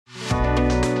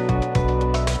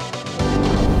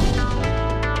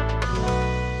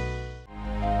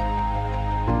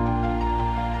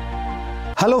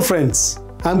Hello friends,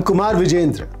 I'm Kumar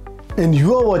Vijayendra and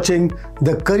you are watching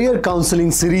the career counseling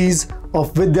series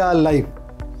of vidyalive,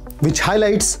 which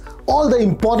highlights all the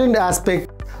important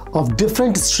aspects of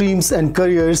different streams and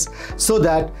careers so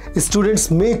that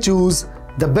students may choose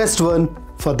the best one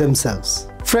for themselves.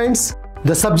 Friends,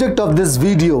 the subject of this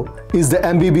video is the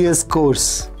MBBS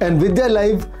course, and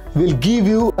vidyalive will give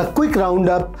you a quick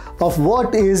roundup of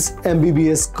what is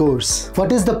MBBS course.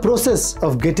 What is the process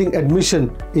of getting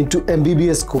admission into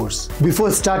MBBS course?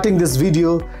 Before starting this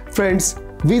video, friends,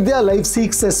 vidyalive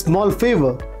seeks a small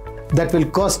favor that will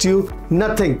cost you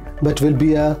nothing but will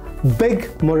be a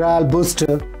big morale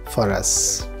booster for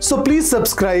us. So please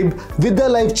subscribe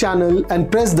vidyalive channel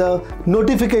and press the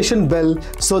notification bell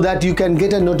so that you can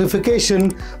get a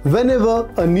notification whenever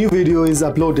a new video is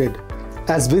uploaded,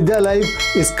 as vidyalive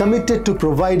is committed to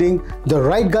providing the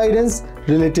right guidance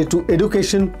related to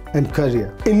education and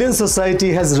career. Indian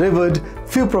society has revered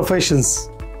few professions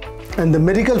and the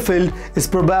medical field is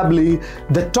probably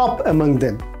the top among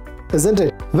them, isn't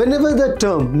it? Whenever the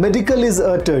term medical is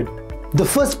uttered, the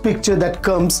first picture that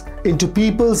comes into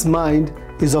people's mind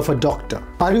is of a doctor.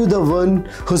 Are you the one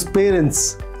whose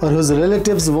parents or whose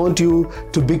relatives want you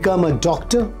to become a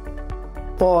doctor?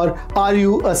 Or are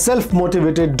you a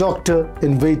self-motivated doctor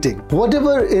in waiting?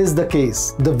 Whatever is the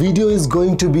case, the video is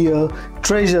going to be a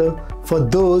treasure for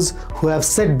those who have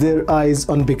set their eyes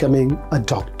on becoming a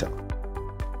doctor.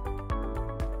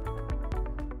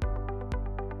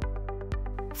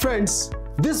 Friends,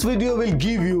 this video will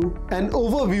give you an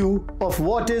overview of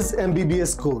what is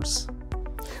MBBS course,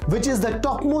 which is the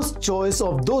topmost choice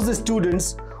of those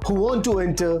students who want to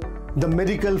enter the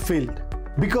medical field.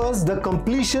 Because the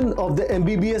completion of the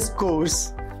MBBS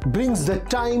course brings the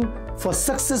time for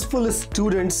successful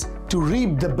students to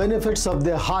reap the benefits of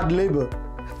their hard labor,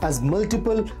 as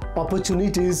multiple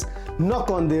opportunities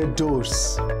knock on their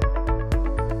doors.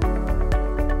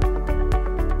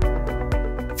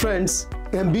 Friends,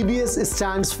 MBBS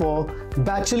stands for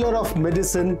Bachelor of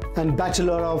Medicine and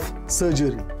Bachelor of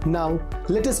Surgery. Now,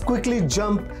 let us quickly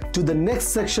jump to the next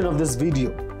section of this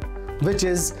video, which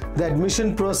is the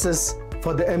admission process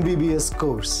for the MBBS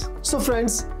course. So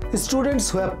friends,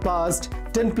 students who have passed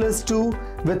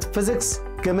 10+2 with physics,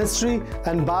 chemistry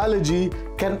and biology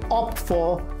can opt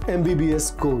for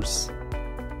MBBS course.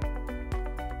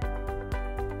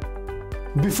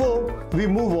 Before we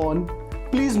move on,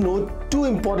 please note two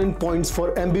important points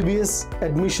for MBBS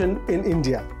admission in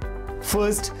India.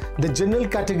 First, the general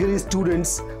category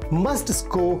students must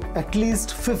score at least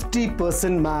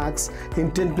 50% marks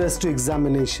in 10+2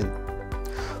 examination.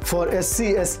 For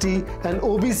SC, ST and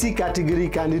OBC category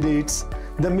candidates,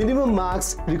 the minimum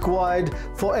marks required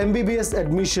for MBBS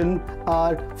admission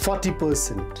are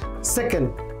 40%.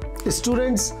 Second,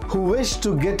 students who wish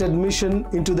to get admission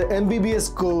into the MBBS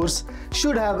course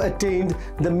should have attained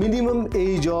the minimum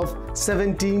age of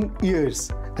 17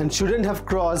 years and shouldn't have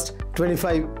crossed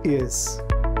 25 years.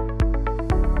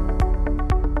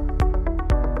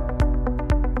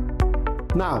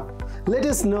 Now, let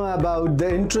us know about the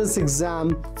entrance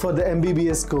exam for the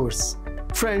MBBS course.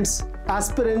 Friends,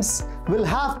 aspirants will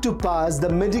have to pass the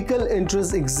medical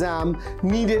entrance exam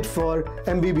needed for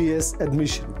MBBS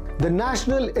admission. The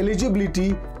National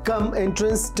Eligibility cum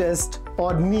Entrance Test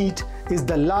or NEET is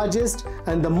the largest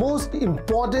and the most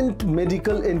important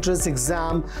medical entrance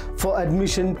exam for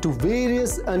admission to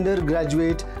various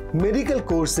undergraduate medical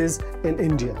courses in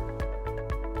India.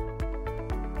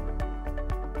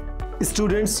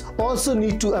 Students also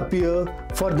need to appear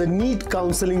for the NEET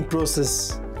counseling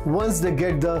process once they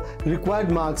get the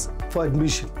required marks for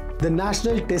admission. The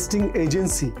National Testing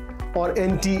Agency or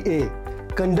NTA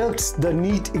conducts the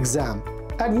NEET exam.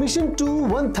 Admission to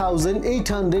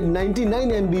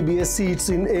 1,899 MBBS seats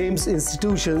in AIIMS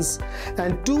institutions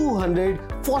and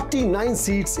 249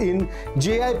 seats in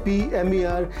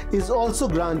JIPMER is also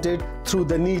granted through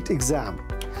the NEET exam.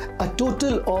 A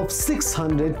total of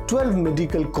 612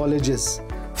 medical colleges,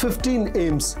 15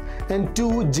 AIIMS and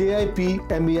 2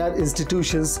 JIPMER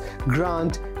institutions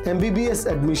grant MBBS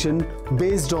admission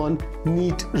based on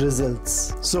NEET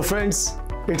results. So friends,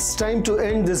 it's time to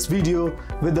end this video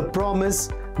with the promise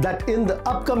that in the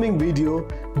upcoming video,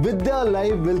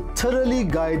 vidyalive will thoroughly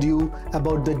guide you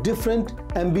about the different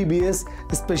MBBS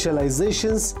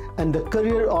specializations and the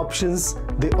career options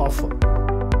they offer.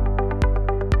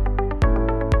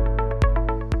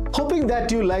 Hoping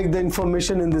that you like the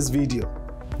information in this video,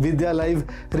 vidyalive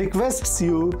requests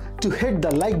you to hit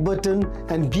the like button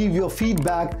and give your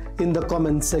feedback in the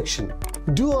comment section.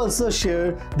 Do also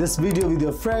share this video with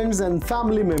your friends and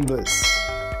family members.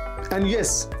 And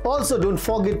yes, also don't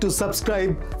forget to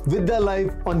subscribe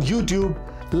vidyalive on YouTube,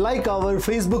 like our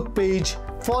Facebook page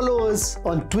Follow us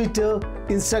on Twitter,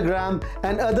 Instagram,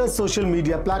 and other social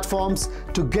media platforms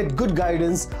to get good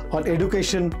guidance on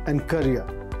education and career.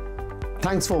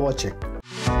 Thanks for watching.